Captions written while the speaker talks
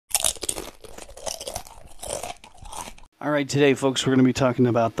All right, today, folks, we're going to be talking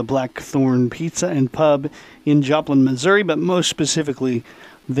about the Blackthorn Pizza and Pub in Joplin, Missouri, but most specifically,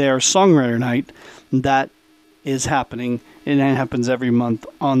 their Songwriter Night that is happening, and it happens every month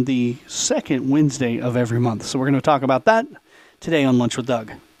on the second Wednesday of every month. So we're going to talk about that today on Lunch with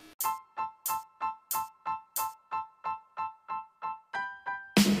Doug.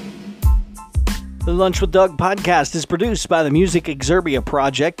 The Lunch with Doug podcast is produced by the Music Exerbia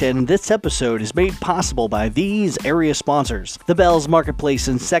Project, and this episode is made possible by these area sponsors. The Bell's Marketplace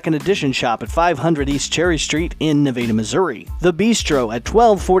and Second Edition Shop at 500 East Cherry Street in Nevada, Missouri. The Bistro at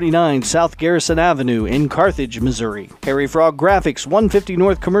 1249 South Garrison Avenue in Carthage, Missouri. Harry Frog Graphics, 150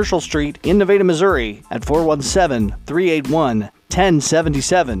 North Commercial Street in Nevada, Missouri at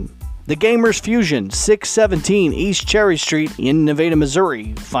 417-381-1077. The Gamers Fusion, 617 East Cherry Street in Nevada,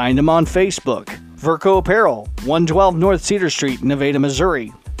 Missouri. Find them on Facebook. Verco Apparel, 112 North Cedar Street, Nevada,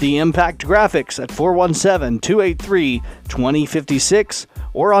 Missouri. The Impact Graphics at 417-283-2056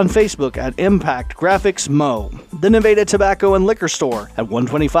 or on Facebook at Impact Graphics Mo. The Nevada Tobacco and Liquor Store at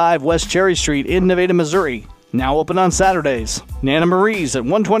 125 West Cherry Street in Nevada, Missouri. Now open on Saturdays. Nana Marie's at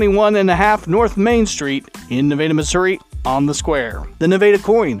 121.5 North Main Street in Nevada, Missouri on the square. The Nevada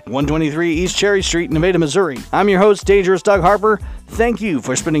Coin, 123 East Cherry Street, Nevada, Missouri. I'm your host, Dangerous Doug Harper. Thank you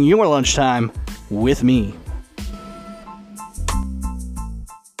for spending your lunchtime with me.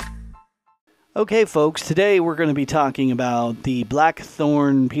 Okay, folks, today we're going to be talking about the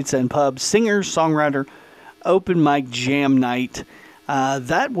Blackthorn Pizza and Pub singer-songwriter open mic jam night.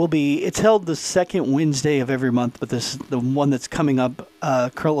 It's held the second Wednesday of every month, but the one that's coming up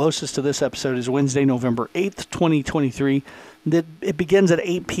closest to this episode is Wednesday, November 8th, 2023. It begins at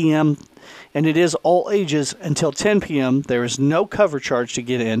 8 p.m., and it is all ages until 10 p.m. There is no cover charge to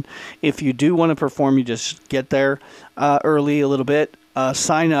get in. If you do want to perform, you just get there early a little bit,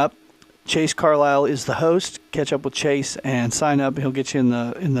 sign up. Chase Carlisle is the host. Catch up with Chase and sign up. He'll get you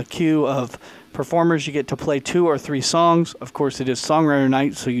in the queue of performers. You get to play 2 or 3 songs. Of course, it is Songwriter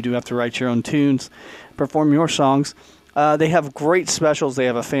Night, so you do have to write your own tunes, perform your songs. They have great specials. They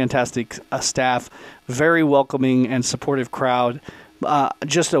have a fantastic staff, very welcoming and supportive crowd,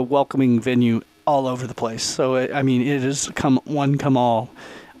 just a welcoming venue all over the place. So, it is come all.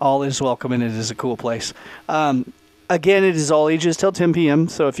 All is welcome, and it is a cool place. Again, it is all ages till 10 p.m.,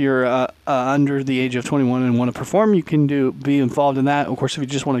 so if you're under the age of 21 and want to perform, you can be involved in that. Of course, if you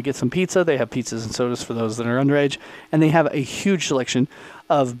just want to get some pizza, they have pizzas and sodas for those that are underage, and they have a huge selection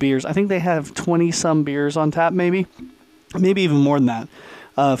of beers. I think they have 20-some beers on tap, maybe even more than that.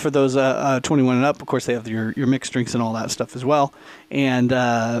 For those 21 and up, of course, they have your mixed drinks and all that stuff as well. And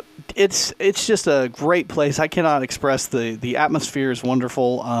it's just a great place. I cannot express the atmosphere is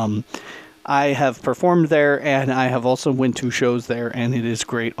wonderful. I have performed there, and I have also went to shows there, and it is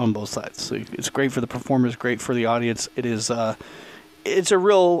great on both sides. So it's great for the performers, great for the audience. It's a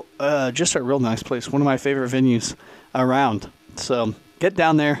real nice place. One of my favorite venues around. So get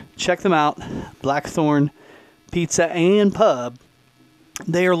down there, check them out. Blackthorn Pizza and Pub.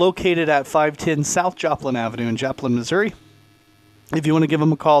 They are located at 510 South Joplin Avenue in Joplin, Missouri. If you want to give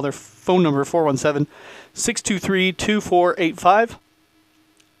them a call, their phone number 417-623-2485.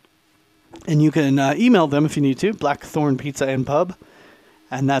 And you can email them if you need to, Blackthorn Pizza and Pub,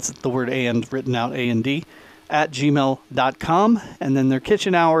 and that's the word and written out, A-N-D, at gmail.com. And then their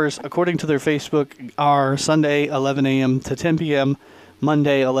kitchen hours, according to their Facebook, are Sunday 11 a.m. to 10 p.m.,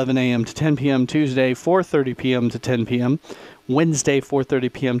 Monday 11 a.m. to 10 p.m., Tuesday 4:30 p.m. to 10 p.m., Wednesday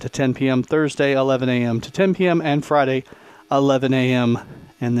 4:30 p.m. to 10 p.m., Thursday 11 a.m. to 10 p.m., and Friday 11 a.m.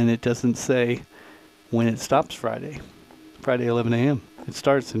 And then it doesn't say when it stops Friday 11 a.m. It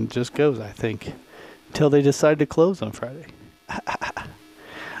starts and just goes, I think, until they decide to close on Friday.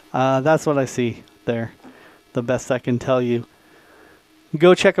 That's what I see there. The best I can tell you.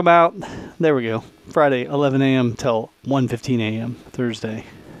 Go check them out. There we go. Friday, 11 a.m. till 1:15 a.m. Thursday.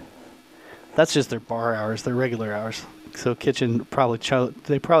 That's just their bar hours, their regular hours. So kitchen they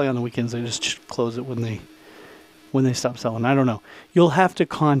probably on the weekends they just close it when they stop selling. I don't know. You'll have to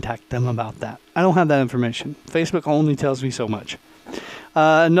contact them about that. I don't have that information. Facebook only tells me so much.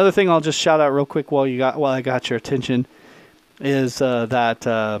 Another thing I'll just shout out real quick while I got your attention is that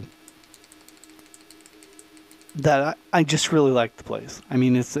I just really like the place. I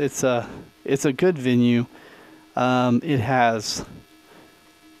mean, it's a good venue. It has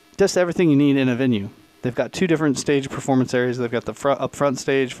just everything you need in a venue. They've got 2 different stage performance areas. They've got the up front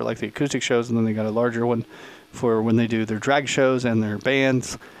stage for like the acoustic shows, and then they got a larger one for when they do their drag shows and their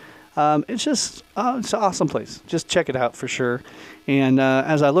bands. It's an awesome place. Just check it out for sure. And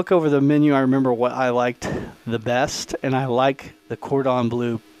as I look over the menu, I remember what I liked the best, and I like the cordon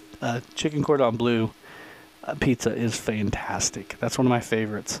bleu, chicken cordon bleu pizza is fantastic. That's one of my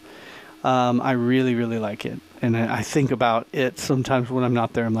favorites. I really, really like it. And I think about it sometimes when I'm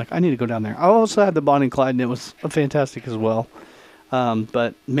not there. I'm like, I need to go down there. I also had the Bonnie and Clyde, and it was fantastic as well.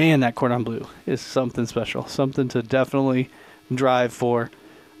 But, man, that cordon bleu is something special. Something to definitely drive for.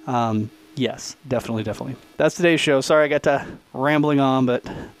 Yes, definitely. That's today's show. Sorry I got to rambling on, but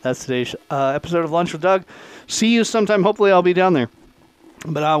that's today's episode of Lunch with Doug. See you sometime. Hopefully I'll be down there.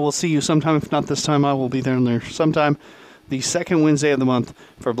 But I will see you sometime. If not this time, I will be down there sometime. The second Wednesday of the month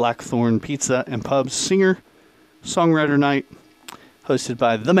for Blackthorn Pizza and Pub's Singer-Songwriter Night, hosted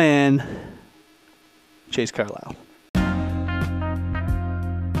by the man, Chase Carlisle.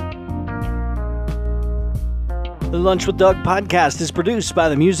 The Lunch with Doug podcast is produced by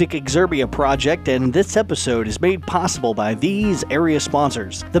the Music Exerbia Project, and this episode is made possible by these area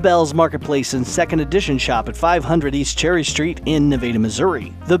sponsors. The Bell's Marketplace and Second Edition Shop at 500 East Cherry Street in Nevada,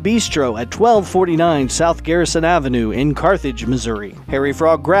 Missouri. The Bistro at 1249 South Garrison Avenue in Carthage, Missouri. Harry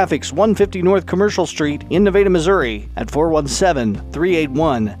Frog Graphics, 150 North Commercial Street in Nevada, Missouri at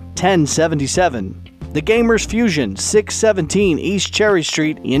 417-381-1077. The Gamers Fusion, 617 East Cherry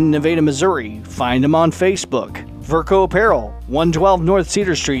Street in Nevada, Missouri. Find them on Facebook. Verco Apparel, 112 North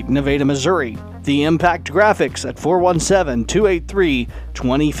Cedar Street, Nevada, Missouri. The Impact Graphics at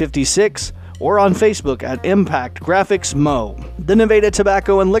 417-283-2056 or on Facebook at Impact Graphics Mo. The Nevada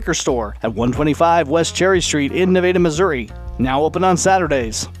Tobacco and Liquor Store at 125 West Cherry Street in Nevada, Missouri. Now open on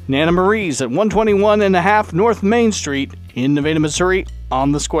Saturdays. Nana Marie's at 121.5 North Main Street in Nevada, Missouri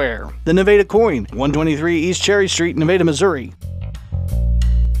on the square. The Nevada Coin, 123 East Cherry Street, Nevada, Missouri.